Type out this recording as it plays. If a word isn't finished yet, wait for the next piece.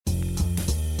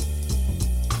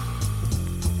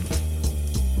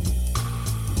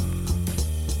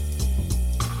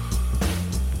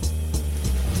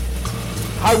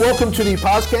Hi, welcome to the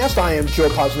podcast. I am Joe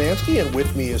Posnanski, and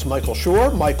with me is Michael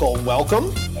Shore. Michael,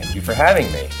 welcome. Thank you for having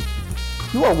me.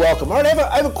 You are welcome. All right,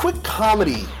 I have a quick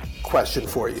comedy question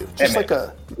for you. Just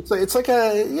it's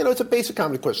a basic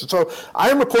comedy question. So I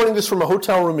am recording this from a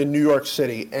hotel room in New York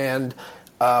City, and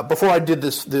before I did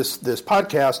this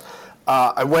podcast,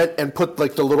 I went and put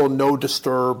like the little no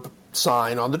disturb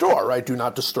sign on the door, right? Do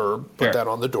not disturb. Put that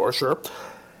on the door, sure.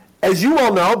 As you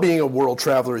all know, being a world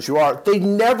traveler as you are, they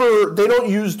don't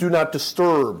use do not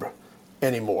disturb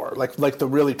anymore. Like the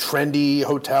really trendy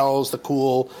hotels, the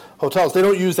cool hotels, they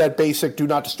don't use that basic do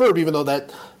not disturb, even though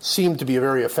that seemed to be a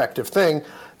very effective thing.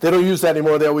 They don't use that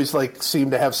anymore. They always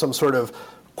seem to have some sort of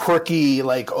quirky,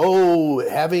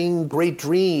 having great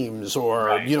dreams,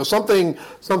 or something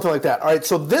like that. All right,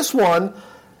 so this one,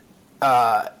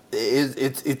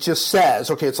 it just says,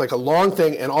 okay, it's like a long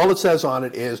thing, and all it says on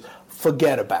it is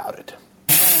forget about it.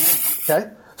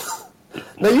 Okay.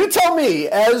 Now you tell me,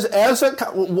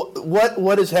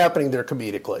 what is happening there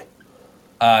comedically?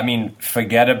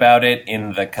 Forget about it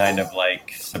in the kind of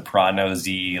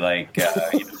Sopranos-y,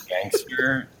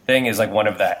 gangster thing is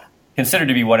considered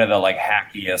to be one of the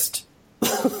hackiest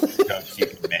jokes you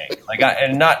can make.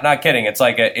 And not kidding. It's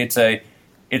like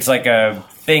a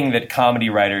thing that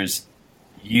comedy writers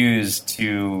use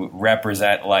to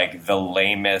represent the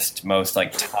lamest, most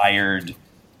tired,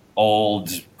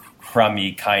 old,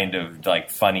 crummy kind of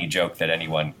funny joke that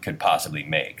anyone could possibly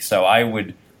make. So I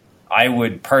would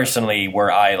personally,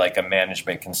 were I a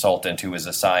management consultant who was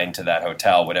assigned to that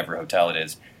hotel, whatever hotel it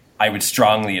is, I would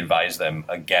strongly advise them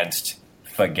against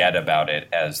forget about it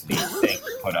as the thing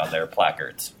to put on their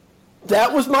placards.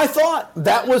 That was my thought.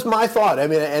 I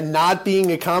mean, and not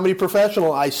being a comedy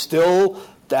professional, I saw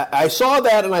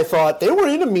that and I thought they were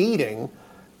in a meeting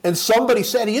and somebody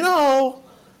said,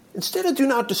 instead of do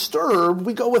not disturb,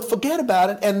 we go with forget about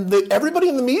it. And everybody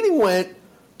in the meeting went,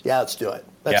 yeah, let's do it.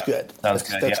 That's good.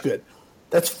 That's good.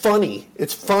 That's funny.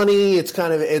 It's funny. It's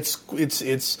kind of, it's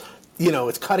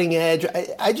cutting edge.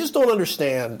 I just don't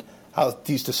understand how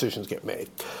these decisions get made.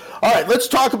 All right, let's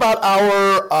talk about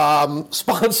our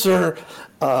sponsor,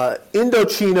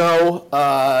 Indochino,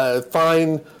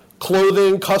 fine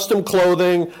clothing, custom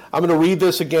clothing. I'm going to read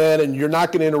this again, and you're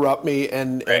not going to interrupt me,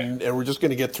 and we're just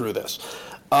going to get through this.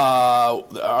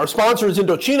 Our sponsor is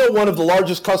Indochino, one of the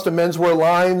largest custom menswear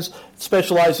lines. It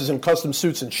specializes in custom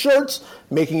suits and shirts,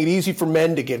 making it easy for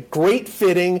men to get great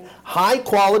fitting, high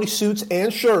quality suits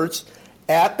and shirts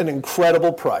at an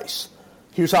incredible price.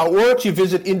 Here's how it works. You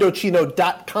visit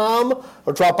Indochino.com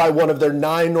or drop by one of their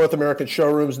 9 North American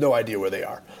showrooms. No idea where they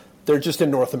are. They're just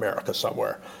in North America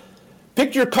somewhere.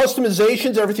 Pick your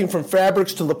customizations, everything from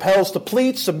fabrics to lapels to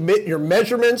pleats. Submit your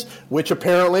measurements, which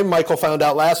apparently Michael found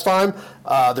out last time.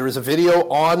 There is a video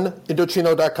on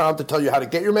Indochino.com to tell you how to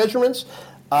get your measurements.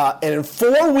 And in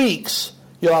 4 weeks,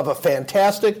 you'll have a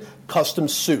fantastic custom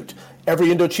suit. Every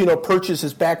Indochino purchase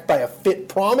is backed by a fit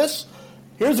promise.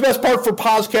 Here's the best part for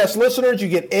podcast listeners. You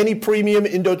get any premium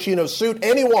Indochino suit,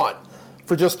 any one,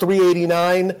 for just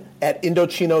 $389 at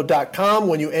Indochino.com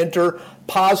when you enter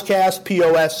Poscast,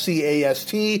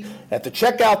 P-O-S-C-A-S-T, at the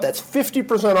checkout. That's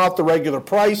 50% off the regular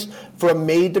price for a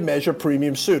made-to-measure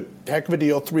premium suit. Heck of a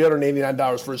deal,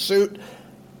 $389 for a suit.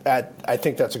 I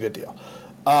think that's a good deal.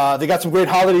 They got some great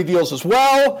holiday deals as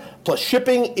well, plus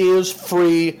shipping is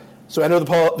free. So enter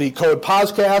the code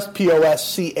POSCAST,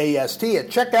 P-O-S-C-A-S-T, at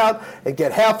checkout and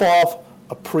get half off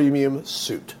a premium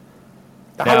suit.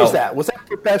 Now, how was that? Was that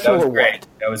professional or what?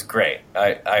 That was great.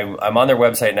 I'm on their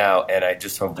website now, and I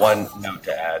just have one note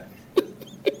to add.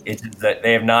 It's that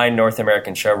they have 9 North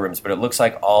American showrooms, but it looks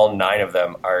like all 9 of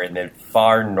them are in the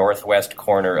far northwest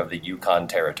corner of the Yukon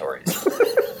territories. So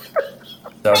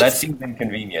that seems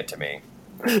inconvenient to me.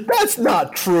 That's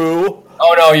not true.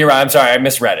 Oh, no, you're right. I'm sorry. I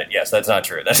misread it. Yes, that's not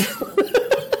true. All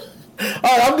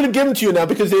right, I'm going to give them to you now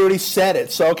because they already said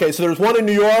it. So there's one in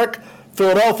New York,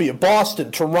 Philadelphia, Boston,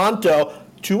 Toronto,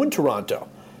 2 in Toronto.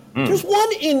 There's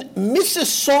one in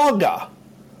Mississauga.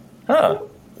 Huh.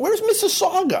 Where's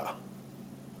Mississauga?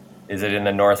 Is it in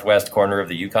the northwest corner of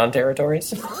the Yukon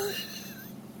territories?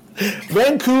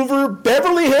 Vancouver,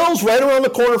 Beverly Hills, right around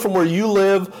the corner from where you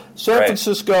live, San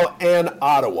Francisco, and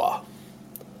Ottawa.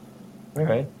 All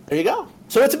right. There you go.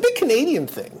 So it's a big Canadian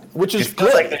thing, which is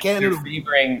good. Like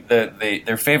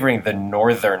they're favoring the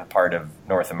northern part of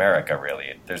North America.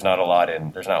 Really, there's not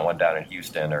one down in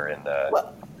Houston or in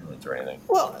the or anything.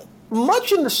 Well,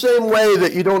 much in the same way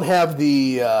that you don't have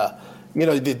the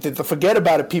forget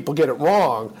about it. People get it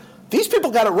wrong. These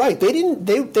people got it right. They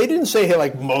didn't say,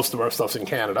 hey, most of our stuff's in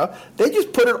Canada. They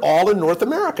just put it all in North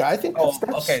America. I think that's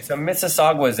okay. So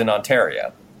Mississauga is in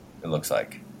Ontario. It looks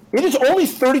like. It is only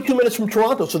 32 minutes from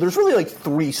Toronto, so there's really like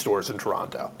 3 stores in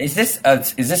Toronto. Is this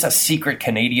a secret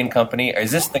Canadian company? Or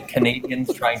is this the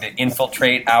Canadians trying to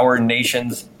infiltrate our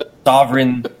nation's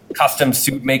sovereign custom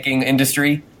suit making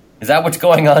industry? Is that what's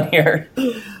going on here?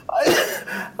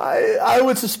 I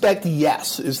would suspect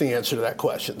yes is the answer to that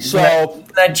question.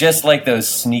 Isn't that just like those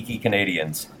sneaky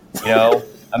Canadians? You know,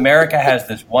 America has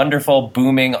this wonderful,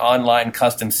 booming online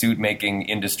custom suit making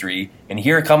industry, and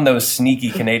here come those sneaky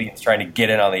Canadians trying to get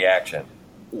in on the action.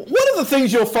 One of the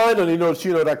things you'll find on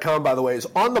Indochino.com, by the way, is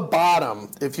on the bottom,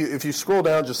 if you scroll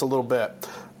down just a little bit,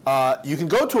 you can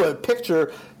go to a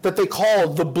picture that they call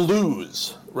the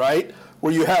blues, right?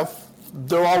 Where you have,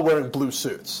 they're all wearing blue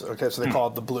suits, okay? So they call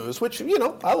it the blues, which,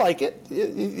 I like it.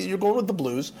 You're going with the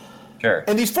blues. Sure.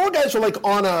 And these 4 guys are like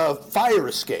on a fire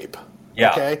escape.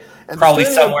 Yeah. Okay? And probably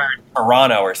somewhere in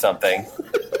Toronto or something.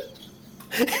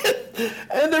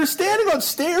 And they're standing on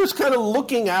stairs kind of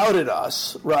looking out at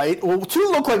us, right? Well, 2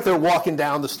 look like they're walking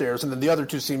down the stairs, and then the other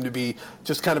 2 seem to be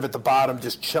just kind of at the bottom,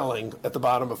 just chilling at the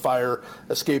bottom of fire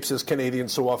escapes, as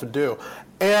Canadians so often do.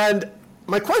 And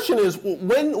my question is,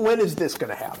 when is this going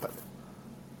to happen?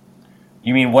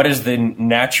 You mean, what is the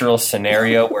natural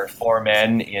scenario where 4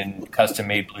 men in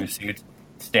custom-made blue suits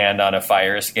stand on a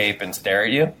fire escape and stare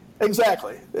at you?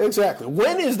 Exactly.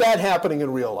 When is that happening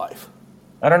in real life?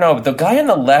 I don't know. The guy on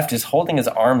the left is holding his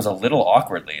arms a little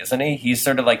awkwardly, isn't he? He's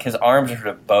sort of like, his arms are sort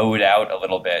of bowed out a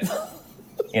little bit.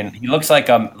 And he looks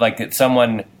like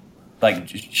someone like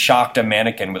shocked a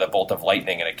mannequin with a bolt of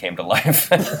lightning and it came to life.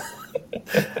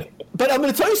 But I'm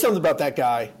going to tell you something about that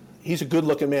guy. He's a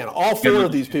good-looking man. All 4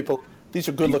 of these people, these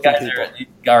are good-looking people.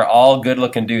 These are all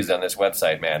good-looking dudes on this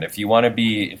website, man. If you want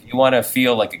to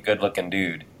feel like a good-looking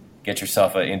dude, get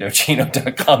yourself an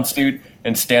Indochino.com suit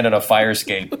and stand on a fire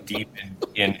escape deep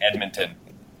in Edmonton.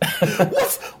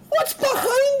 What's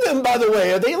behind them, by the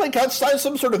way? Are they like outside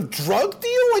some sort of drug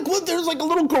deal? Like, what? There's like a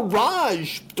little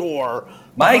garage door.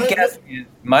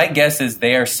 My guess is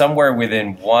they are somewhere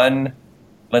within 1,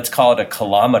 let's call it a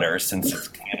kilometer, since it's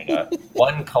Canada,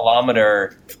 1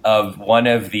 kilometer of one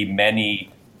of the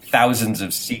many thousands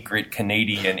of secret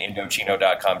Canadian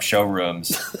Indochino.com showrooms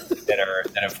that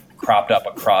have cropped up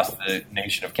across the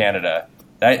nation of Canada.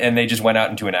 And they just went out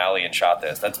into an alley and shot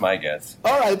this. That's my guess.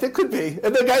 All right, that could be.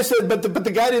 And the guy said, but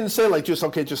the guy didn't say like just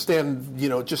stand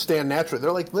naturally.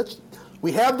 They're like,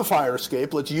 we have the fire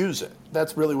escape, let's use it.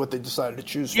 That's really what they decided to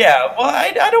choose. Yeah, well,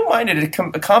 I don't mind it.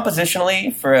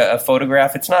 Compositionally for a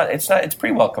photograph, it's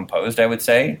pretty well composed, I would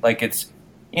say. Like it's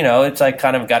like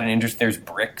kind of got an interest. There's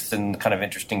bricks and kind of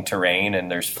interesting terrain, and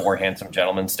there's 4 handsome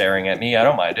gentlemen staring at me. I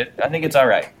don't mind it. I think it's all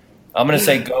right. I'm going to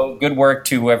say good work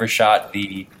to whoever shot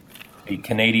the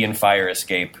Canadian fire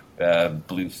escape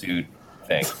blue suit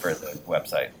thing for the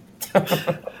website.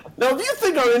 Now, if you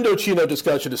think our Indochino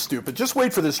discussion is stupid, just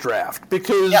wait for this draft.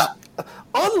 Because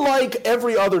unlike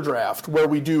every other draft where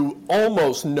we do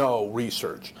almost no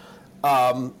research,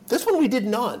 this one we did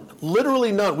none.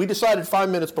 Literally none. We decided 5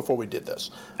 minutes before we did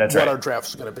this what our draft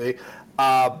is going to be.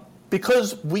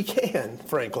 Because we can,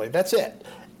 frankly. That's it.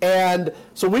 And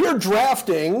so we are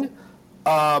drafting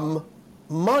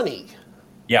money.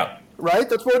 Yeah. Right?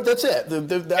 That's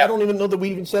it. I don't even know that we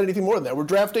even said anything more than that. We're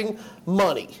drafting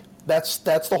money. That's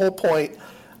the whole point.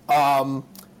 And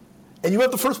you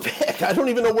have the first pick. I don't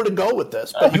even know where to go with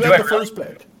this, but you have the first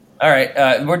pick. All right.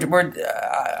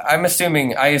 I'm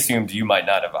assuming. I assumed you might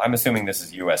not have. I'm assuming this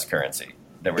is U.S. currency.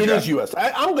 It is U.S.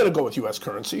 I'm going to go with U.S.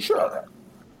 currency. Sure. Okay.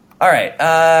 All right.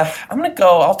 I'm going to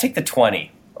go. I'll take the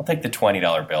 20. I'll take the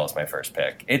 $20 bill as my first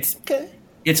pick. It's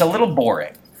a little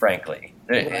boring, frankly.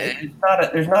 There's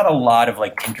not a lot of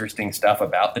like interesting stuff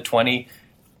about the 20.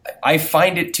 I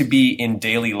find it to be in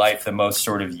daily life the most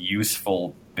sort of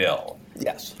useful bill.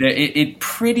 Yes. It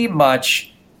pretty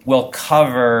much will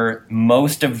cover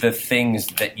most of the things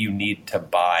that you need to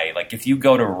buy. Like if you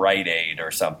go to Rite Aid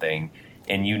or something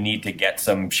and you need to get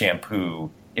some shampoo,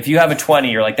 if you have a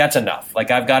 20, you're like, that's enough. Like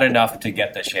I've got enough to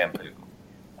get the shampoo.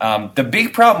 The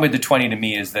big problem with the 20 to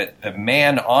me is that the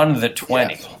man on the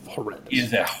 20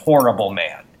 is a horrible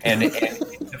man. And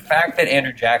the fact that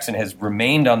Andrew Jackson has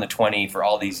remained on the 20 for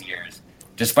all these years,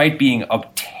 despite being a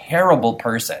terrible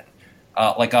person,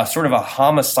 like a sort of a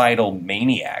homicidal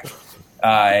maniac,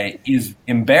 is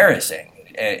embarrassing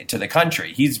to the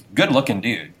country. He's a good-looking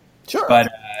dude. Sure.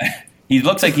 But he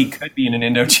looks like he could be in an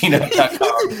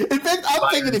Indochino.com. In fact, I'm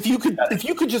thinking if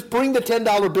you could just bring the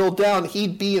 $10 bill down,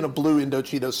 he'd be in a blue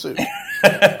Indochino suit.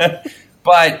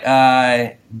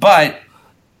 But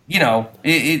you know,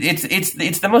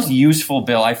 it's the most useful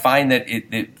bill. I find that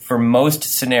it for most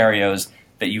scenarios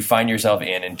that you find yourself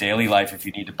in daily life, if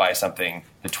you need to buy something,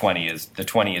 the 20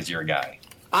 is your guy.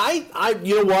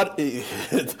 You know what?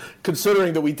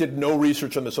 Considering that we did no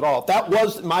research on this at all, that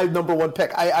was my number one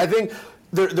pick. I think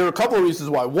there are a couple of reasons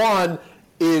why. One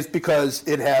is because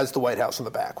it has the White House in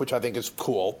the back, which I think is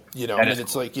cool.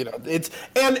 It's like, it's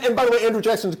and by the way, Andrew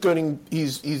Jackson's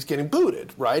he's getting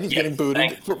booted, right? He's getting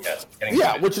booted.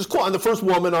 Which is cool. And the first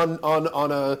woman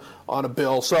on a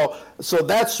bill, so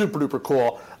that's super duper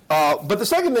cool. But the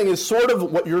second thing is sort of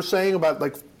what you're saying about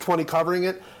like 20 covering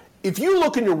it. If you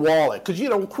look in your wallet, because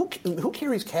who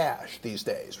carries cash these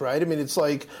days, right? I mean, it's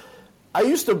like, I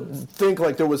used to think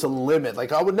like there was a limit.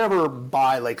 Like I would never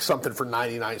buy like something for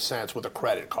 99 cents with a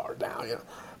credit card now,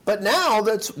 But now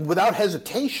that's without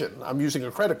hesitation. I'm using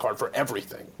a credit card for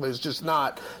everything. It's just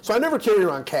not. So I never carry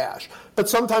around cash. But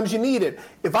sometimes you need it.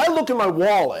 If I look in my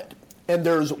wallet and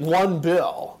there's one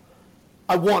bill,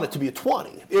 I want it to be a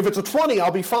 20. If it's a 20,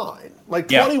 I'll be fine. Like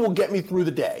 20 will get me through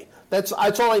the day. That's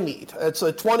all I need. It's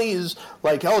a 20 is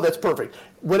like, oh, that's perfect.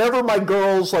 Whenever my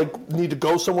girls like need to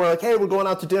go somewhere, like, hey, we're going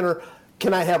out to dinner,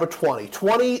 can I have a 20?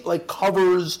 20 like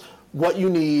covers what you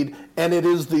need, and it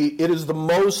is the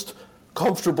most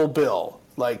comfortable bill.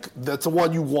 Like that's the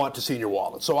one you want to see in your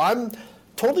wallet. So I'm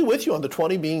totally with you on the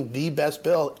 20 being the best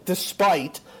bill,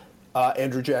 despite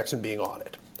Andrew Jackson being on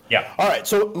it. Yeah. All right.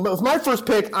 So with my first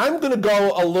pick, I'm going to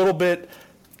go a little bit.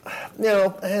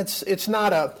 It's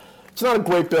not a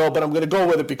great bill, but I'm going to go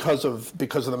with it because of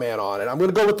the man on it. I'm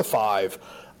going to go with the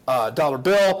 $5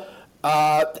 bill.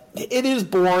 It is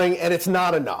boring, and it's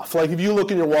not enough. Like, if you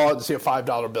look in your wallet and see a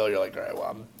 $5 bill, you're like, all right,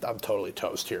 well, I'm totally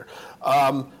toast here.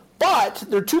 But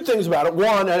there are two things about it.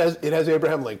 One, it has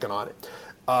Abraham Lincoln on it.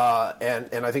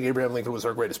 And I think Abraham Lincoln was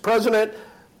our greatest president.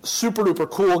 Super duper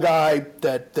cool guy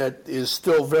that is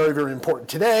still very, very important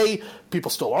today.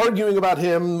 People still arguing about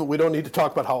him. We don't need to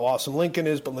talk about how awesome Lincoln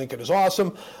is, but Lincoln is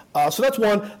awesome. So that's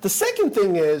one. The second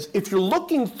thing is, if you're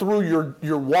looking through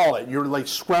your wallet, you're like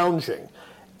scrounging,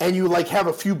 and you like have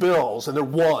a few bills and they're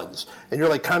ones, and you're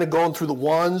like kind of going through the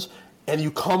ones, and you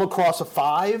come across a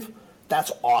 5,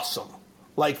 that's awesome.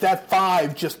 Like that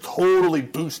 5 just totally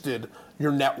boosted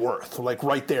your net worth, like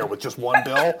right there with just one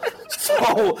bill.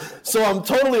 So I'm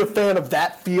totally a fan of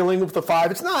that feeling of the 5.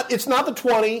 It's not the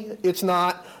 20. It's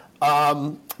not,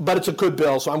 but it's a good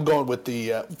bill. So I'm going with the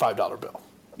 $5 bill.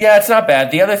 Yeah, it's not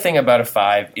bad. The other thing about a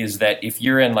 5 is that if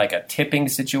you're in like a tipping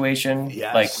situation,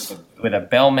 like with a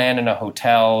bellman in a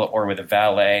hotel or with a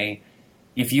valet,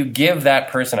 if you give that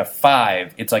person a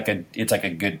 5, it's like a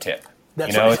good tip.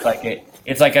 That's right.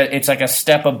 It's like a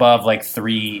step above like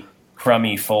 3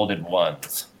 crummy folded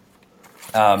ones,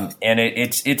 and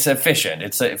it's efficient.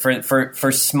 It's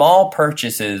for small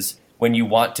purchases when you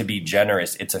want to be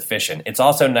generous. It's efficient. It's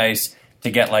also nice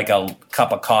to get like a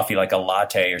cup of coffee, like a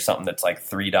latte or something that's like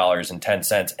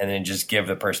 $3.10, and then just give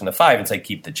the person the 5 and say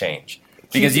keep the change,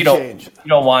 because you don't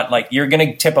want like you're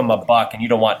gonna tip them $1 and you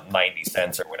don't want 90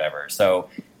 cents or whatever. So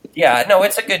yeah, no,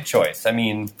 it's a good choice. I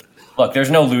mean, look, there's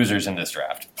no losers in this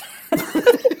draft.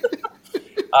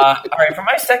 All right, for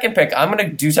my second pick, I'm going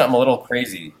to do something a little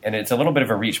crazy, and it's a little bit of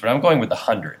a reach, but I'm going with the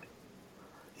 100.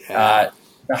 The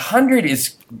 100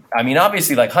 is, I mean,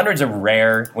 obviously, like, hundreds are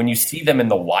rare. When you see them in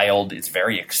the wild, it's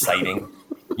very exciting.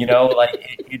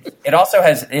 Like, it also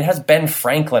has Ben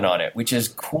Franklin on it, which is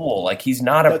cool. Like, he's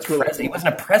not a president. He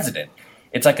wasn't a president.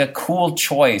 It's like a cool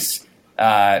choice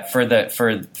for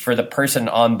the person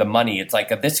on the money. It's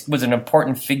like this was an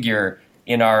important figure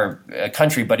in our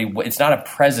country, but it's not a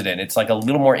president. It's like a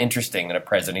little more interesting than a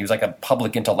president. He was like a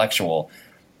public intellectual.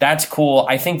 That's cool.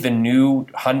 I think the new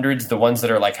hundreds, the ones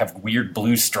that are like have weird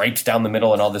blue stripes down the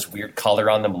middle and all this weird color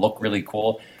on them, look really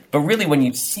cool. But really, when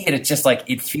you see it, it's just like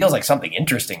it feels like something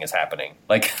interesting is happening.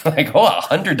 Like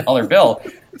 $100 bill,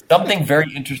 something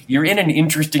very interesting. You're in an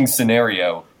interesting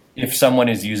scenario if someone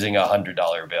is using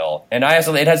 $100 bill. And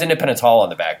it has Independence Hall on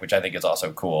the back, which I think is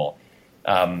also cool.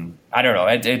 I don't know.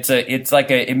 It's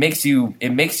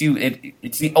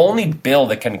the only bill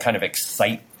that can kind of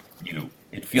excite you.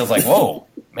 It feels like, whoa,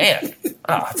 man, it's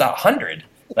 100.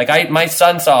 Like my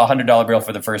son saw a $100 bill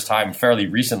for the first time fairly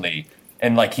recently,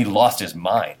 and like he lost his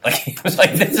mind. Like he was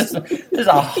like, this is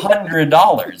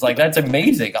 $100. Like that's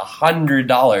amazing,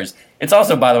 $100. It's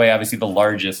also, by the way, obviously the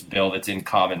largest bill that's in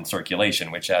common circulation,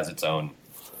 which has its own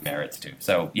merits too.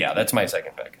 So yeah, that's my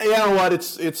second pick. You know what?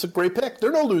 It's a great pick. There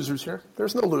are no losers here.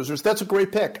 There's no losers. That's a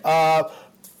great pick. There are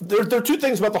two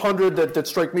things about the 100 that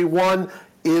strike me. One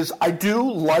is I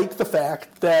do like the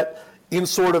fact that in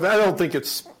sort of, I don't think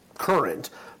it's current,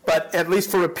 but at least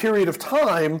for a period of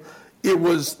time, it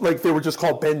was like they were just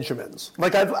called Benjamins.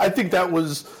 Like I think that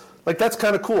was like that's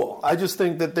kind of cool. I just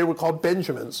think that they were called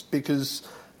Benjamins because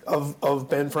of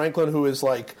Ben Franklin, who is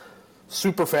like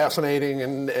super fascinating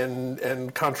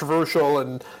and controversial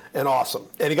and awesome.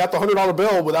 And he got the $100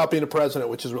 bill without being a president,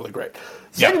 which is really great.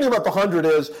 The second thing about the 100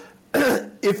 is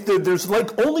if there's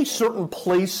like only certain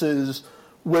places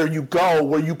where you go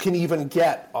where you can even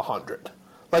get 100.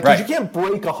 Like, because you can't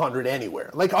break 100 anywhere.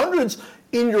 Like, hundreds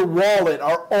in your wallet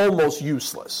are almost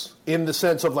useless in the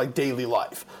sense of like daily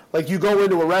life. Like, you go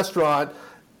into a restaurant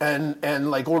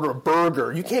and like order a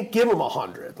burger, you can't give them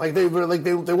 100. Like they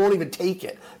won't even take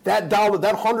it. That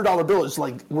 $100 bill is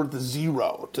like worth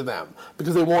 0 to them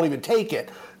because they won't even take it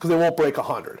because they won't break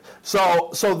 100. So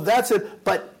that's it.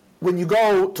 But when you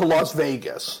go to Las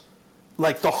Vegas,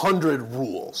 like the 100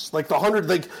 rules, like the 100,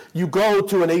 like you go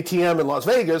to an ATM in Las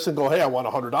Vegas and go, hey, I want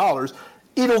 $100.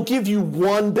 It'll give you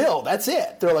one bill. That's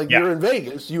it. They're like, you're in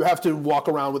Vegas. You have to walk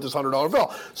around with this $100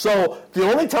 bill. So the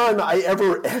only time I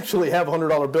ever actually have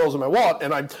 $100 bills in my wallet,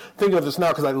 and I'm thinking of this now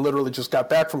because I literally just got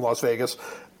back from Las Vegas,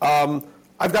 I've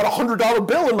got a $100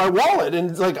 bill in my wallet,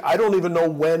 and like I don't even know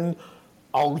when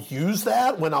I'll use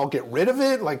that, when I'll get rid of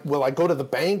it. Like, will I go to the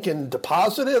bank and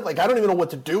deposit it? Like, I don't even know what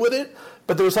to do with it.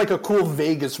 But there's like a cool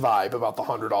Vegas vibe about the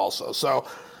 100 also. So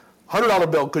 $100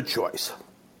 bill, good choice.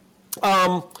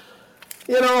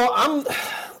 You know,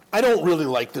 I don't really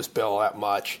like this bill that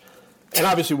much, and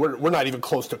obviously we're not even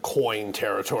close to coin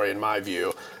territory in my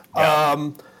view. Yeah.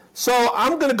 So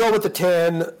I'm going to go with the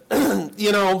 10.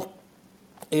 You know,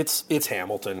 it's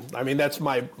Hamilton. I mean, that's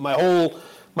my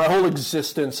whole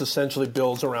existence essentially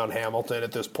builds around Hamilton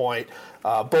at this point.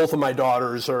 Both of my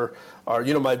daughters are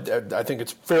you know, I think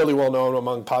it's fairly well known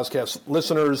among podcast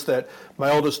listeners that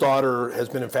my oldest daughter has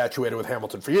been infatuated with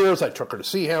Hamilton for years. I took her to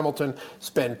see Hamilton,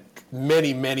 spent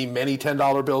many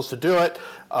 $10 bills to do it.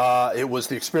 It was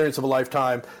the experience of a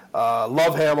lifetime.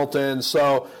 Love Hamilton.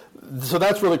 So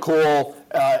that's really cool.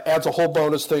 Adds a whole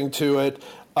bonus thing to it.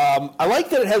 I like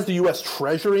that it has the U.S.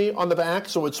 Treasury on the back,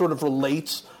 so it sort of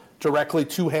relates directly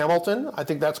to Hamilton. I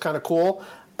think that's kind of cool.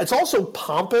 It's also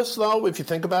pompous, though, if you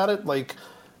think about it. Like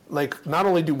not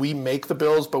only do we make the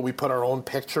bills, but we put our own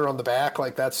picture on the back.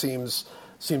 Like, that seems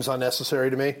unnecessary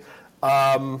to me.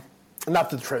 Not that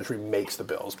the Treasury makes the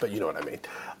bills, but you know what I mean.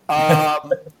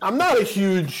 I'm not a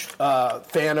huge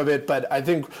fan of it, but I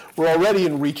think we're already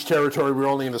in reach territory. We're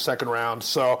only in the second round,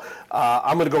 so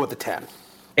I'm going to go with the 10.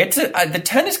 The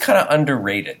 10 is kind of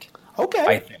underrated. Okay.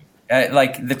 I think.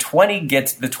 Like the 20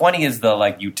 is the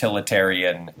like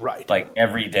utilitarian, right, like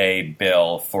everyday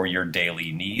bill for your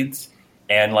daily needs,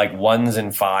 and like 1s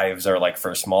and 5s are like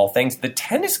for small things. The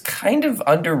 10 is kind of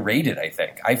underrated, I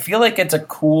think. I feel like it's a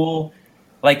cool,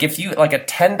 like if you like a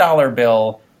 $10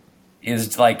 bill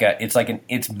is like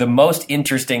it's the most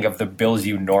interesting of the bills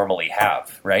you normally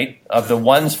have, right? Of the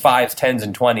 1s, 5s, 10s,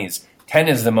 and 20s, 10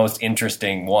 is the most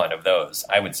interesting one of those,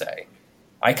 I would say.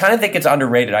 I kind of think it's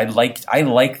underrated. I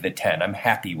like the 10. I'm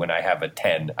happy when I have a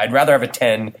 10. I'd rather have a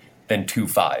 10 than 2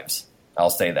 5s. I'll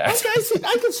say that. Okay,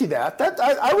 I can see that.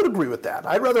 I would agree with that.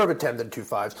 I'd rather have a 10 than 2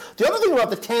 5s. The other thing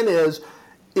about the 10 is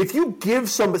if you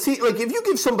give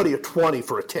somebody a 20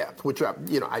 for a tip, which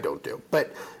I don't do,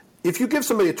 but if you give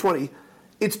somebody a 20,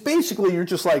 it's basically you're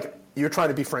trying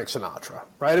to be Frank Sinatra,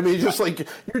 right? I mean, you're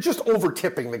just over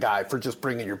tipping the guy for just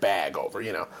bringing your bag over,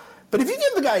 you know. But if you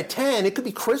give the guy a 10, it could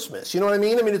be Christmas. You know what I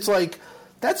mean? I mean, it's like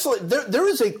that's like there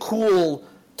is a cool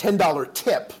 $10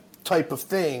 tip type of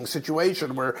thing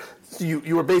situation where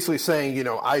you were basically saying, you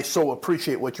know, I so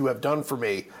appreciate what you have done for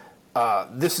me.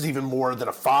 This is even more than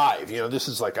a 5. You know, this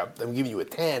is like I'm giving you a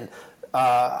 10.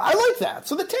 I like that.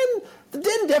 So the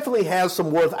 10 definitely has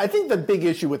some worth. I think the big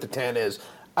issue with the 10 is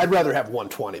I'd rather have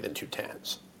 120 than 2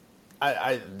 10s.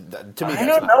 I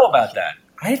don't know about that.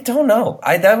 I don't know.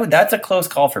 That's a close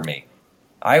call for me.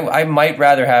 I might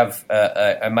rather have 2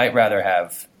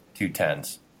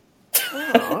 10s.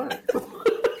 All right.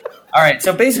 All right.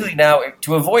 So basically, now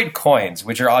to avoid coins,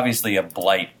 which are obviously a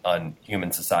blight on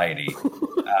human society,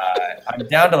 I'm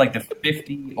down to like the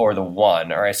 50 or the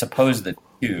 1, or I suppose the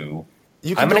 2.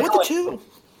 You can go with the 2.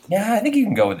 Yeah, I think you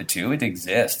can go with the 2. It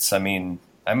exists. I mean,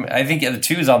 I think the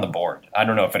 2's on the board. I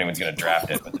don't know if anyone's going to draft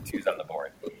it, but the 2's on the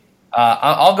board.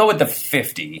 I'll go with the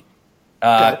 50,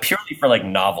 purely for like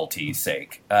novelty's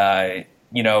sake.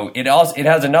 You know, it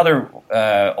has another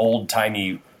old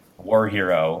timey war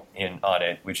hero on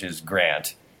it, which is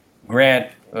Grant.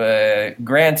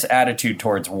 Grant's attitude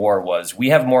towards war was, we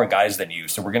have more guys than you,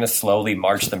 so we're going to slowly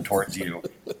march them towards you,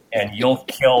 and you'll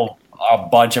kill a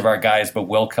bunch of our guys, but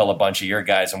we'll kill a bunch of your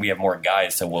guys, and we have more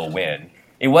guys, so we'll win.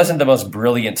 It wasn't the most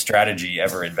brilliant strategy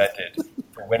ever invented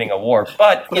for winning a war,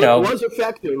 but you know, it was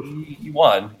effective. He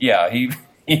won. Yeah, he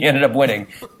ended up winning.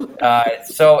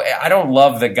 So I don't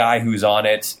love the guy who's on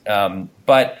it,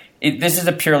 but this is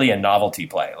purely a novelty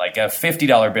play. Like a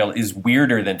 $50 bill is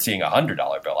weirder than seeing a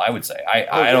 $100 bill, I would say. I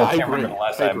can't remember the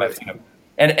last time I've seen a.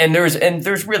 And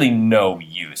there's really no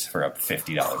use for a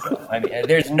 $50 bill. I mean,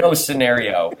 there's no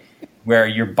scenario where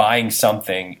you're buying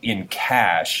something in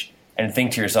cash and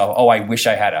think to yourself, "Oh, I wish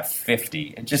I had a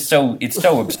 50." It's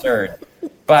so absurd.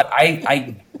 But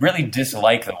I really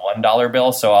dislike the $1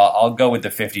 bill, so I'll go with the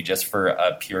 50 just for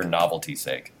a pure novelty's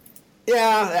sake.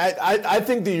 Yeah, I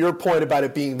think that your point about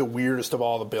it being the weirdest of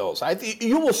all the bills,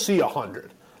 you will see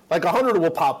 100. Like 100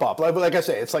 will pop up. Like I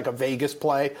say, it's like a Vegas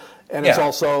play, and it's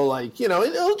also like,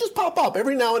 it'll just pop up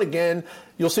every now and again.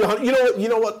 You'll see 100. You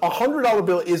know what? A $100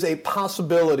 bill is a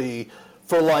possibility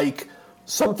for like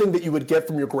something that you would get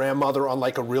from your grandmother on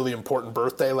like a really important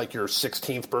birthday, like your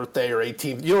 16th birthday or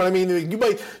 18th. You know what I mean?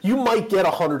 You might get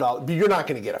 $100, but you're not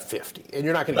going to get a 50, and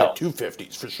you're not going to get two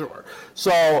 50s for sure.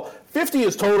 So 50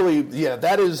 is totally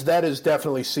that is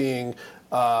definitely seeing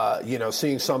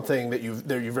seeing something that you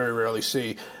very rarely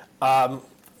see.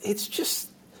 It's just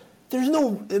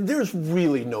there's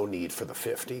really no need for the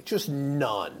 50, just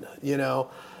none,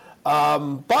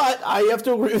 But I have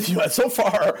to agree with you. So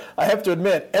far, I have to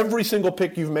admit, every single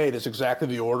pick you've made is exactly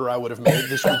the order I would have made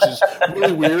this, which is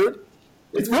really weird.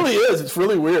 It really is. It's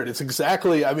really weird. It's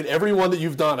exactly, every one that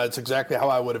you've done, it's exactly how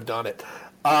I would have done it.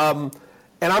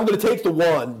 And I'm going to take the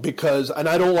one and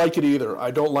I don't like it either. I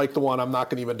don't like the one. I'm not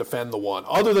going to even defend the one,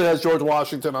 other than it has George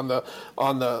Washington on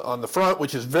the front,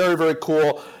 which is very, very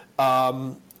cool.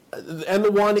 And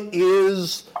the one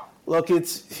is, look, you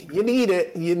need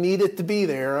it. You need it to be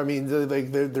there. I mean,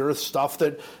 there is stuff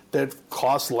that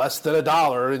costs less than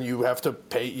 $1, and you have to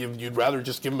pay. You'd rather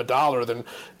just give them $1 than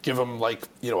give them a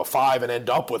 $5 and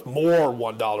end up with more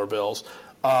 $1 bills.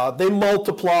 They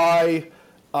multiply.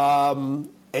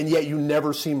 And yet you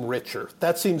never seem richer.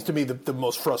 That seems to me the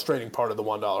most frustrating part of the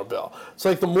 $1 bill. It's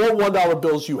like the more $1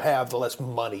 bills you have, the less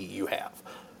money you have.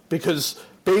 Because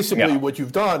basically what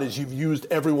you've done is you've used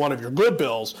every one of your good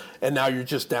bills, and now you're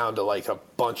just down to like a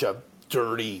bunch of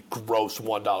dirty, gross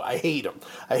 $1. I hate them.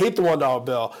 I hate the $1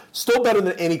 bill. Still better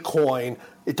than any coin.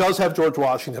 It does have George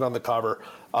Washington on the cover.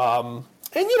 It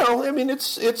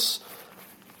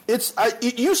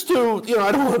used to,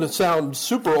 I don't want to sound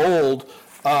super old,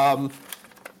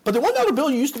 but the $1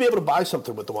 bill, you used to be able to buy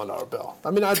something with the $1 bill.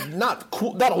 I mean, not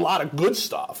a lot of good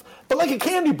stuff, but like a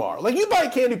candy bar. Like you buy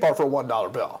a candy bar for a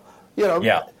 $1 bill,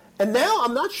 Yeah. And now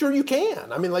I'm not sure you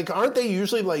can. I mean, like, aren't they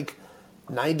usually like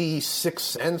 96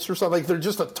 cents or something? Like they're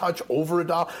just a touch over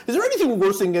 $1. Is there anything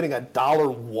worse than getting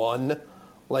 $1,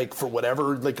 like for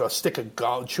whatever, like a stick of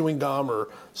gum, chewing gum or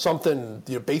something?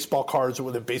 Baseball cards,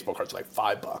 or baseball cards are like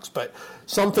 $5, but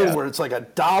something where it's like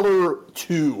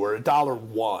 $1.02 or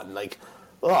 $1, like.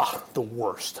 Ugh, the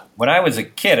worst. When I was a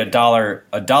kid, a dollar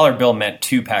bill meant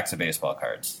 2 packs of baseball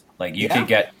cards. Like you could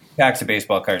get packs of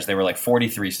baseball cards. They were like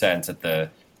 43 cents at the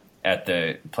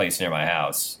place near my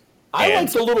house. I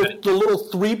like the little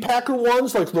 3-packer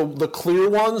ones, like the clear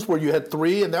ones where you had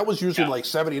 3, and that was usually like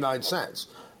 79 cents.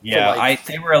 Yeah,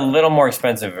 they were a little more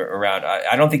expensive around.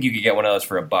 I don't think you could get one of those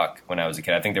for $1 when I was a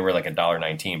kid. I think they were like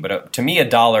 $1.19. But to me,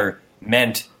 $1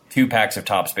 meant 2 packs of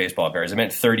Topps baseball cards. It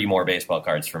meant 30 more baseball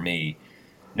cards for me.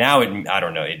 Now, I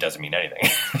don't know. It doesn't mean anything.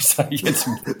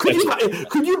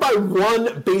 Could you buy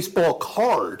one baseball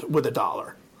card with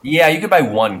 $1? Yeah, you could buy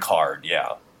one card.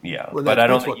 Yeah. Well, but I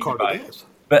don't think what card it is.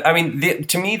 But I mean,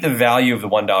 to me, the value of the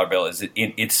 $1 bill is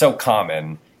it's so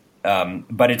common,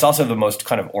 but it's also the most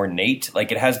kind of ornate.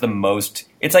 Like it has the most.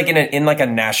 It's like in like a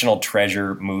National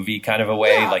Treasure movie kind of a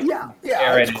way.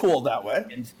 It's cool that way.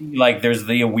 And see, like there's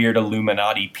the weird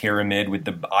Illuminati pyramid with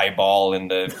the eyeball and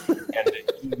the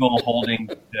eagle holding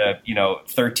the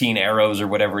 13 arrows or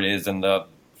whatever it is, and the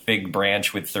fig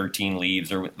branch with 13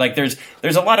 leaves, or like there's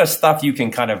a lot of stuff you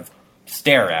can kind of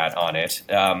stare at on it.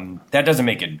 That doesn't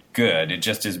make it good. It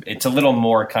just is. It's a little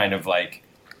more kind of like,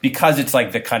 because it's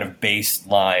like the kind of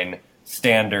baseline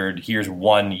standard. Here's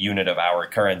one unit of our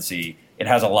currency. It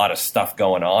has a lot of stuff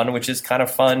going on, which is kind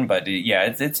of fun, but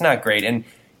it's not great. And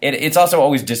it's also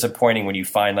always disappointing when you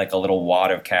find like a little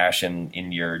wad of cash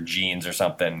in your jeans or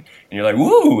something, and you're like,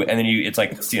 woo! And then it's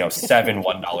like 7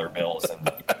 $1 bills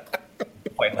and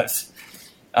pointless.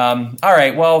 All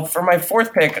right. Well, for my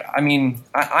fourth pick, I mean,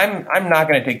 I'm not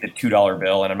going to take the $2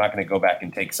 bill, and I'm not going to go back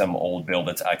and take some old bill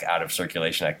that's like out of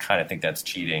circulation. I kind of think that's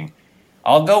cheating.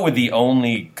 I'll go with the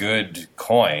only good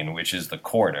coin, which is the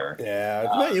quarter.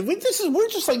 Yeah, we're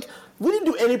just like, we didn't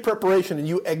do any preparation, and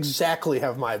you exactly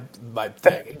have my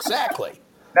thing. Exactly.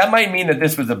 that might mean that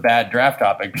this was a bad draft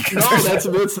topic.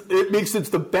 Because it makes it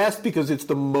the best because it's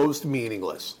the most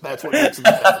meaningless. That's what makes it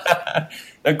the best.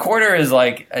 A quarter is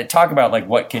like, talk about like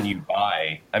what can you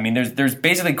buy? I mean, there's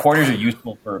basically quarters are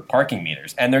useful for parking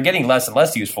meters, and they're getting less and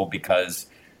less useful because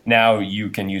now you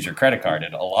can use your credit card,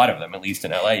 and a lot of them, at least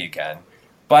in LA, you can.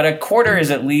 But a quarter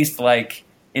is at least like,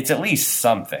 it's at least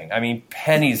something. I mean,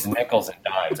 pennies, nickels, and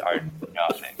dimes are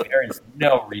nothing. There is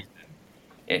no reason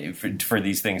for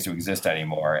these things to exist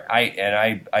anymore.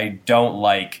 I don't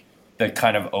like the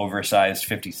kind of oversized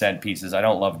 50-cent pieces. I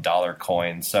don't love dollar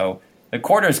coins. So the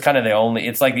quarter is kind of the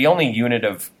only unit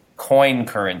of coin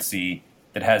currency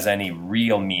that has any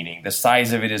real meaning. The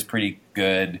size of it is pretty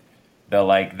good.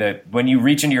 When you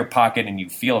reach into your pocket and you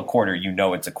feel a quarter, you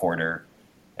know it's a quarter.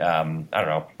 I don't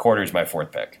know. Quarter is my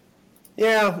fourth pick.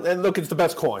 Yeah, and look, it's the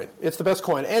best coin. It's the best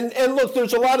coin. And look,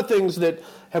 there's a lot of things that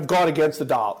have gone against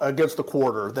the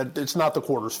quarter, that it's not the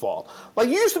quarter's fault. Like,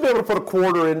 you used to be able to put a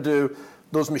quarter into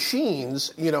those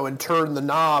machines, and turn the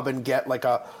knob and get like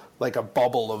a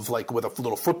bubble of like with a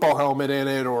little football helmet in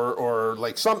it, or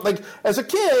like something. Like, as a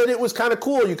kid, it was kind of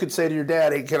cool. You could say to your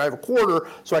dad, "Hey, can I have a quarter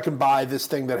so I can buy this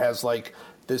thing that has like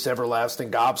this everlasting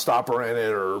gobstopper in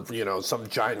it, or some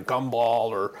giant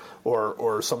gumball,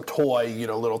 or some toy,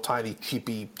 little tiny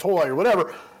cheapy toy or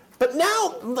whatever." But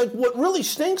now, like, what really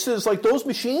stinks is like those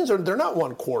machines they're not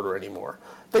 1 quarter anymore.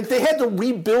 Like, they had to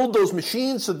rebuild those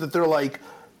machines so that they're like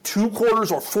 2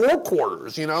 quarters or 4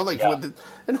 quarters. And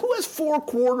who has 4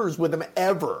 quarters with them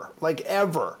ever? Like,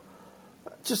 ever?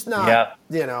 Just not,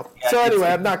 Yeah, So anyway,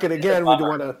 I'm not going to, again, we don't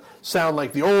want to sound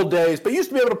like the old days, but you used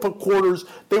to be able to put quarters.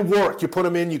 They worked. You put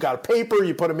them in, you got a paper.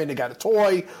 You put them in, you got a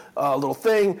toy, a little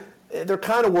thing. They're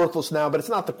kind of worthless now, but it's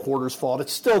not the quarter's fault.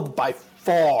 It's still by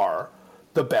far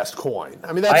the best coin.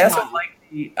 I mean, that's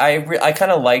I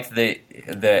kind of liked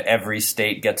the every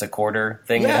state gets a quarter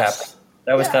thing that happened.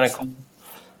 That was kind of cool.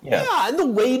 Yeah, and the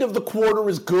weight of the quarter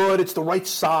is good. It's the right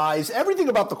size. Everything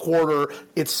about the quarter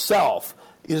itself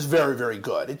is very, very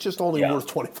good. It's just only worth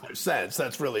 25 cents.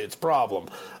 That's really its problem.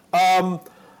 I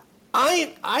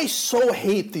so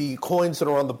hate the coins that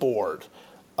are on the board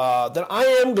that I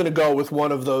am going to go with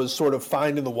one of those sort of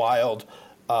find in the wild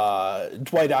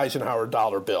Dwight Eisenhower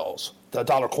dollar bills,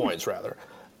 dollar coins rather.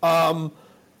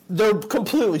 They're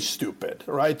completely stupid,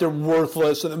 right? They're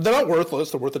worthless. And they're not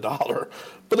worthless. They're worth $1.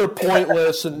 But they're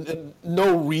pointless and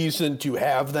no reason to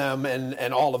have them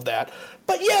and all of that.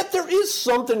 But yet there is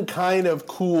something kind of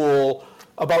cool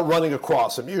about running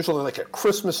across them. Usually like at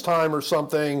Christmas time or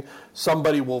something,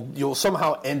 you'll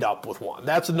somehow end up with one.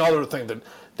 That's another thing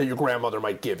that your grandmother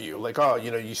might give you. Like, here's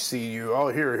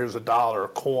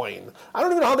 $1 coin. I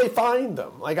don't even know how they find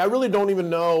them. Like, I really don't even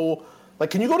know. Like,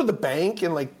 can you go to the bank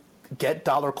and like get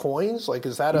dollar coins? Like,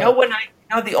 is that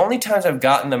the only times I've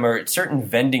gotten them are at certain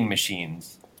vending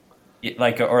machines,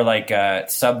 like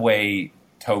Subway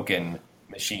token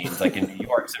machines, like in New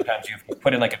York. Sometimes you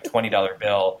put in like a $20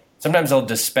 bill. Sometimes they'll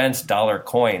dispense dollar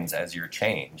coins as your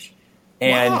change.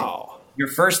 And your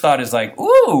first thought is like,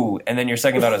 ooh, and then your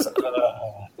second thought is,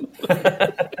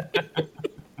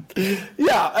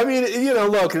 Yeah, I mean,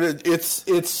 look,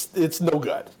 it's no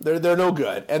good. They're no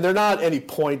good, and they're not any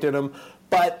point in them.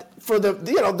 But for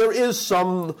there is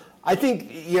some. I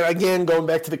think, again, going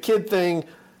back to the kid thing,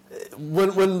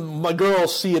 when my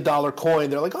girls see $1 coin,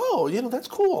 they're like, oh, that's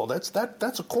cool. That's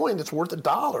a coin that's worth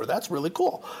 $1. That's really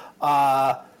cool.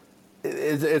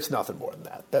 It's nothing more than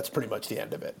that. That's pretty much the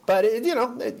end of it. But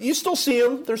you still see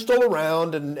them; they're still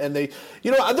around, and they,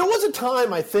 there was a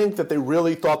time I think that they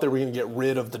really thought they were going to get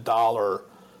rid of the dollar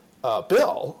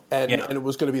bill, and it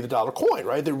was going to be the dollar coin,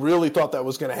 right? They really thought that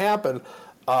was going to happen.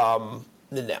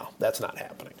 No, that's not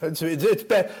happening. It's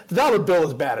bad. The dollar bill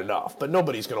is bad enough, but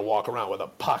nobody's going to walk around with a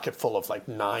pocket full of like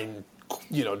 $9,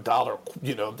 dollar.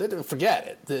 Forget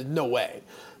it. There's no way.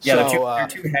 Yeah, they're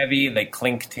too heavy. They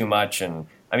clink too much, and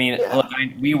I mean, look,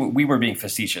 we were being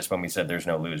facetious when we said there's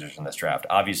no losers in this draft.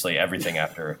 Obviously, everything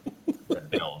after the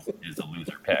Bills is a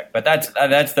loser pick, but that's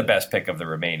the best pick of the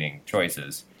remaining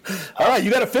choices. All right,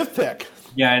 you got a 5th pick.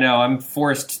 Yeah, I know. I'm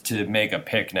forced to make a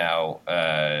pick now.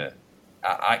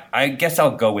 I guess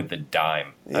I'll go with the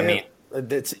dime. Yeah, I mean,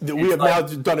 we have now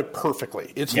done it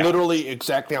perfectly. It's literally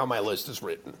exactly how my list is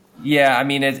written. Yeah, I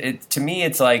mean, to me,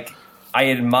 it's like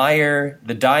I admire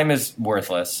the dime is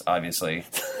worthless, obviously,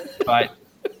 but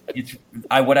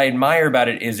what I admire about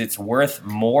it is it's worth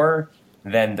more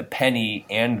than the penny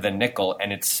and the nickel,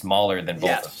 and it's smaller than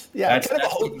both. Yeah, that's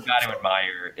what you got to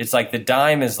admire. It's like the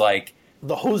dime is like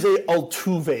the Jose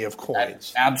Altuve of coins.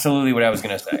 That's absolutely what I was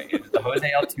going to say. It's the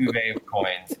Jose Altuve of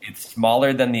coins. It's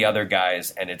smaller than the other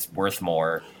guys, and it's worth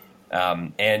more.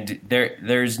 And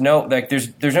there's no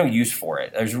use for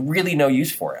it. There's really no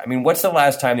use for it. I mean, what's the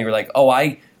last time you were like, oh,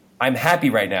 I'm happy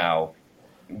right now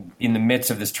in the midst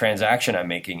of this transaction I'm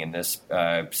making in this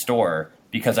store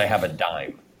because I have a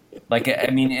dime. Like,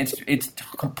 I mean, it's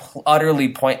utterly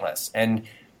pointless. And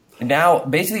now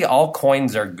basically all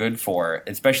coins are good for,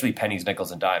 especially pennies,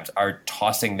 nickels, and dimes, are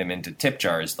tossing them into tip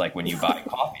jars like when you buy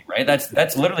coffee, right?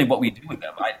 That's literally what we do with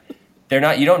them. They're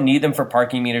not. You don't need them for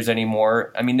parking meters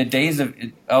anymore. I mean, the days of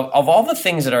all the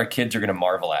things that our kids are going to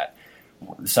marvel at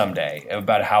someday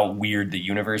about how weird the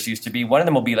universe used to be, one of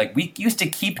them will be like, we used to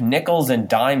keep nickels and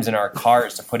dimes in our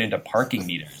cars to put into parking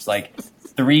meters. Like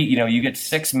you get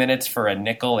 6 minutes for a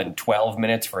nickel and 12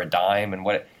 minutes for a dime, and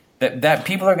that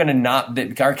people are going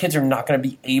to our kids are not going to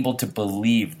be able to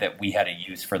believe that we had a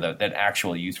use for that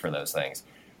actual use for those things.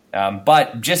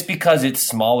 But just because it's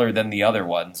smaller than the other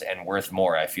ones and worth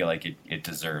more, I feel like it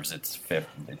deserves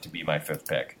to be my fifth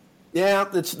pick. Yeah,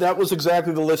 that was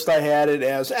exactly the list I had it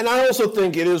as. And I also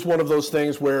think it is one of those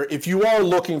things where if you are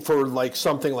looking for like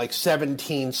something like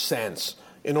 17 cents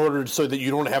in order so that you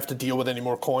don't have to deal with any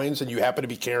more coins and you happen to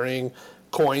be carrying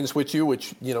coins with you,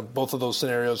 which, both of those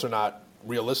scenarios are not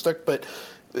realistic. But,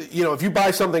 if you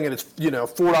buy something and it's,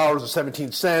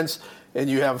 $4.17 and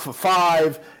you have for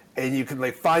 $5 and you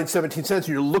can find 17 cents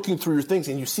and you're looking through your things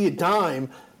and you see a dime,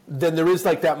 then there is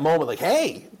that moment like,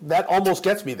 hey, that almost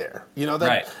gets me there.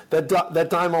 That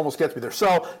dime almost gets me there.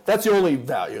 So that's the only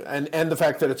value, and the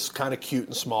fact that it's kind of cute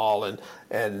and small and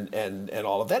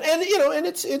all of that, and and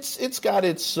it's got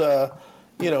its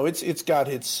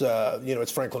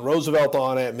it's Franklin Roosevelt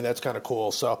on it. I mean, that's kind of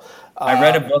cool. So I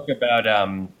read a book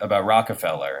about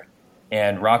Rockefeller.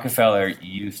 And Rockefeller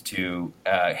used to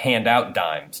hand out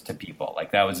dimes to people.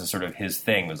 Like that was sort of his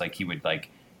thing. Was like he would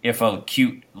if a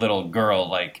cute little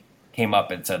girl came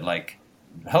up and said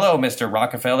 "Hello, Mr.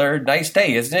 Rockefeller, nice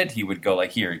day, isn't it?" He would go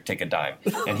 "Here, take a dime,"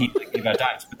 and he'd give out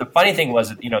dimes. But the funny thing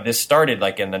was, this started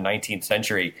in the 19th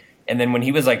century, and then when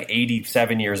he was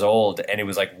 87 years old, and it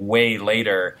was way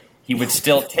later, he would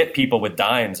still tip people with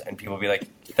dimes, and people would be like,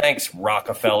 "Thanks,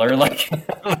 Rockefeller,"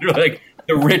 literally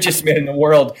the richest man in the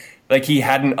world. He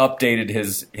hadn't updated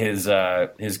his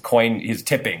coin, his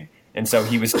tipping. And so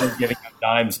he was still giving out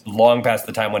dimes long past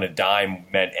the time when a dime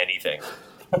meant anything.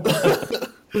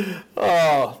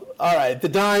 Oh, all right. The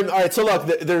dime. All right. So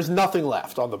look, there's nothing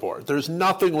left on the board. There's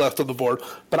nothing left on the board.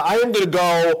 But I am going to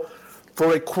go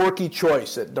for a quirky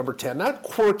choice at number 10. Not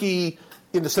quirky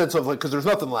in the sense of because there's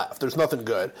nothing left. There's nothing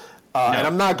good. No. And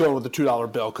I'm not going with the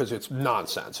 $2 bill because it's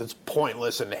nonsense. It's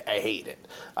pointless, and I hate it.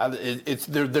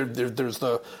 There's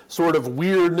the sort of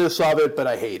weirdness of it, but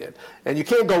I hate it. And you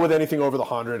can't go with anything over the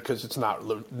 100 because it's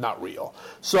not real.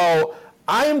 So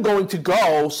I am going to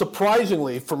go,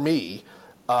 surprisingly for me,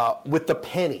 with the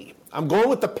penny. I'm going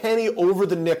with the penny over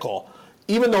the nickel,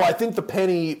 even though I think the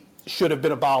penny should have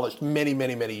been abolished many,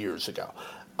 many, many years ago.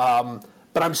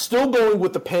 But I'm still going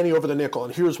with the penny over the nickel,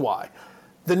 and here's why.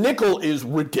 The nickel is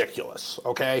ridiculous,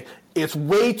 okay? It's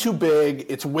way too big.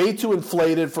 It's way too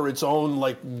inflated for its own,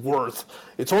 worth.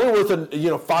 It's only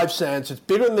worth, 5 cents. It's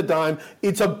bigger than the dime.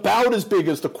 It's about as big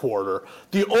as the quarter.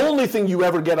 The only thing you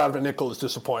ever get out of a nickel is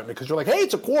disappointment because you're like, hey,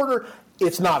 it's a quarter.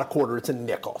 It's not a quarter. It's a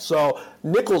nickel. So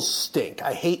nickels stink.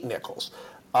 I hate nickels.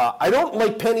 I don't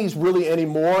like pennies really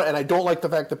anymore, and I don't like the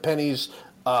fact that pennies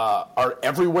are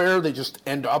everywhere. They just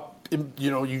end up,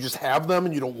 you just have them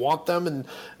and you don't want them, and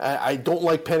I don't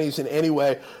like pennies in any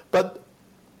way. But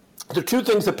there are two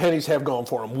things that pennies have going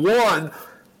for them. One,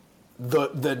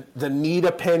 the need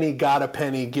a penny, got a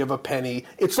penny, give a penny.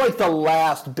 It's like the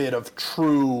last bit of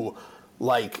true,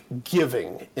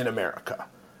 giving in America.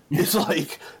 It's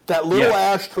like that little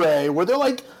ashtray where they're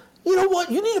like, you know what,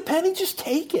 you need a penny, just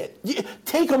take it.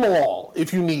 Take them all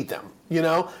if you need them, in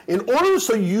order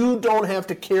so you don't have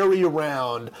to carry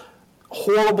around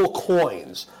horrible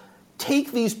coins.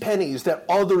 Take these pennies that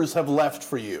others have left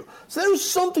for you. So there's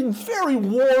something very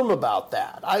warm about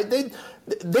that.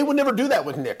 They would never do that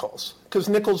with nickels because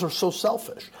nickels are so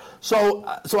selfish. So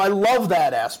I love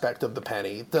that aspect of the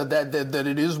penny, that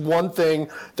it is one thing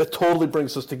that totally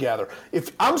brings us together.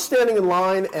 If I'm standing in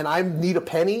line and I need a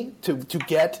penny to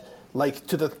get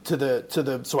to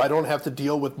the so I don't have to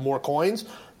deal with more coins,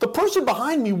 the person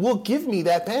behind me will give me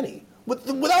that penny.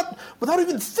 Without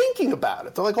even thinking about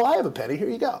it. They're like, oh, I have a penny, here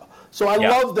you go. So I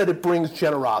love that it brings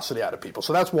generosity out of people.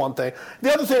 So that's one thing.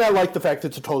 The other thing, I like the fact that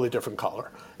it's a totally different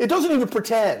color. It doesn't even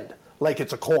pretend like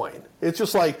it's a coin. It's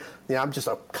just like, I'm just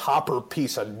a copper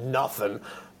piece of nothing.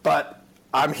 But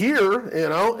I'm here,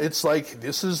 it's like,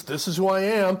 this is who I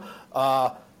am.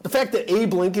 The fact that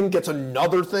Abe Lincoln gets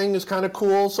another thing is kind of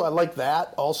cool, so I like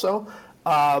that also.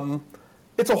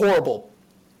 It's a horrible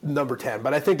number 10,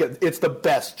 but I think it's the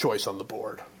best choice on the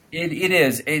board. It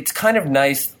is. It's kind of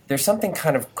nice. There's something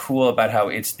kind of cool about how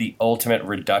it's the ultimate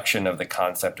reduction of the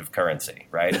concept of currency,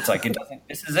 right? It's like,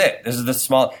 this is it. This is the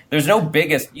small. There's no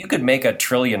biggest. You could make $1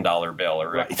 trillion bill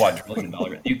or a quadrillion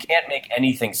dollar bill. You can't make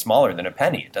anything smaller than a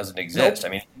penny. It doesn't exist. Nope.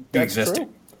 I mean, it exists.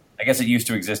 I guess it used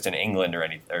to exist in England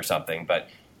or something, but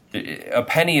a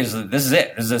penny this is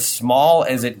it. This is as small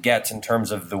as it gets in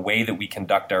terms of the way that we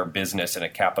conduct our business in a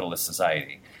capitalist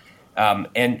society.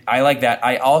 And I like that.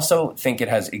 I also think it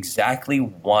has exactly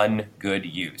one good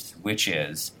use, which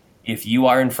is if you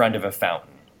are in front of a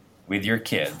fountain with your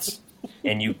kids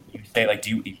and you say, like,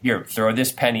 throw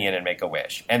this penny in and make a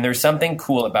wish. And there's something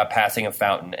cool about passing a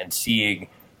fountain and seeing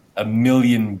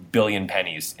 1,000,000,000 billion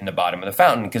pennies in the bottom of the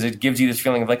fountain, because it gives you this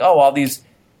feeling of like, oh, all these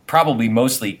probably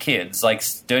mostly kids like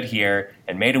stood here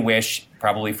and made a wish,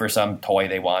 probably for some toy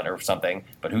they want or something,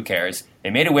 but who cares? They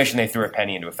made a wish and they threw a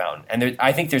penny into a fountain. And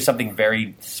I think there's something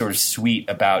very sort of sweet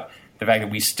about the fact that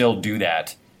we still do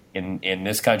that in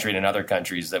this country and in other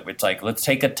countries, that it's like, let's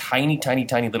take a tiny, tiny,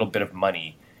 tiny little bit of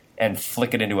money and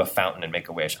flick it into a fountain and make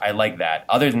a wish. I like that.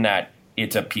 Other than that,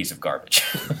 it's a piece of garbage.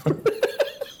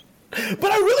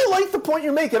 But I really like the point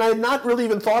you're making. I had not really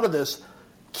even thought of this.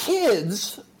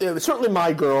 Kids, certainly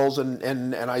my girls,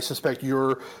 and I suspect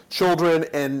your children,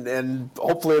 and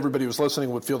hopefully everybody who's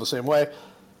listening would feel the same way,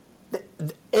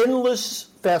 the endless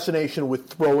fascination with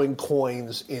throwing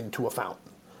coins into a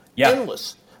fountain. Yeah.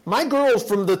 Endless. My girls,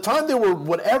 from the time they were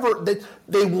whatever,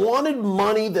 they wanted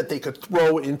money that they could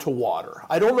throw into water.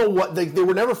 I don't know what, they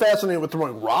were never fascinated with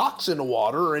throwing rocks into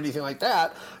water or anything like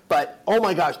that, but, oh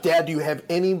my gosh, Dad, do you have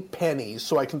any pennies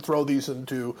so I can throw these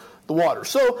into the water?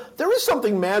 So there is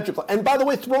something magical. And by the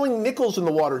way, throwing nickels in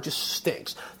the water just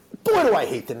stinks. Boy, do I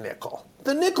hate the nickel.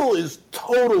 The nickel is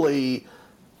totally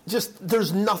just,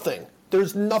 there's nothing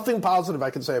positive I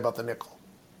can say about the nickel.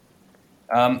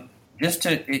 Not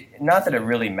that it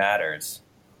really matters,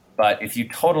 but if you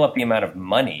total up the amount of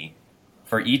money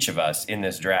for each of us in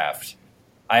this draft,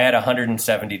 I had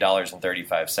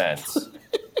 $170.35,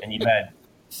 and you had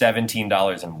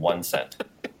 $17.01.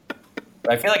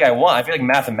 I feel like I won. I feel like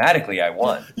mathematically I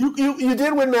won. You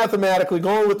did win mathematically,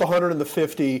 going with the 100 and the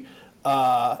 50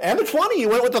 and the 20. You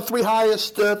went with the three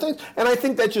highest things, and I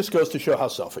think that just goes to show how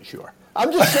selfish you are.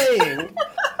 I'm just saying.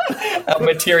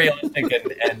 Materialistic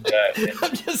and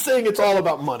I'm just saying it's all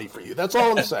about money for you. That's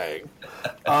all I'm saying.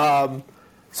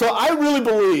 So I really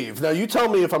believe, now you tell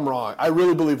me if I'm wrong, I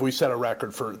really believe we set a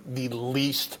record for the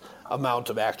least amount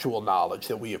of actual knowledge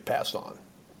that we have passed on.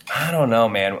 I don't know,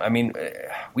 man. I mean,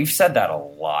 we've said that a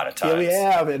lot of times. Yeah, we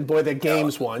have, and boy, the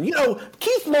games one. You know,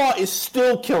 Keith Law is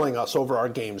still killing us over our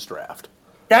games draft.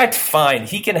 That's fine.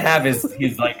 He can have his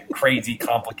like crazy,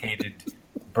 complicated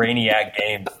Brainiac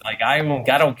games. Like I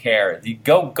don't care. You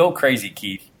go crazy,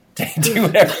 Keith. Do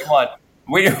whatever you want.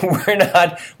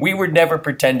 We were never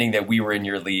pretending that we were in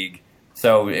your league.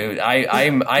 So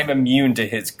I'm immune to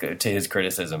his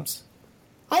criticisms.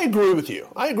 I agree with you.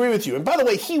 And by the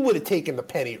way, he would have taken the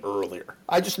penny earlier.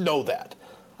 I just know that.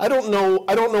 I don't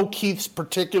know Keith's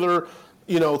particular,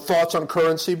 thoughts on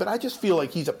currency, but I just feel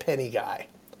like he's a penny guy.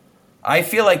 I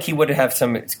feel like he would have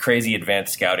some crazy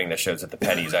advanced scouting that shows that the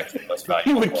penny is actually the most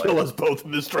valuable. He would kill us both in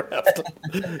this draft.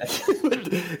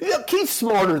 Keith's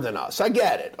smarter than us. I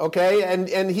get it, okay?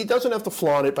 And he doesn't have to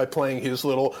flaunt it by playing his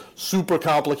little super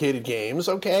complicated games,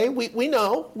 okay? We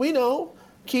know.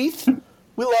 Keith,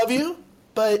 we love you,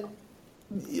 but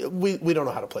we don't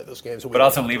know how to play those games. But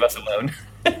also leave us alone.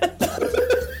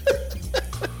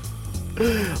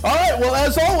 All right, well,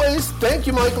 as always, thank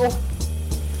you, Michael.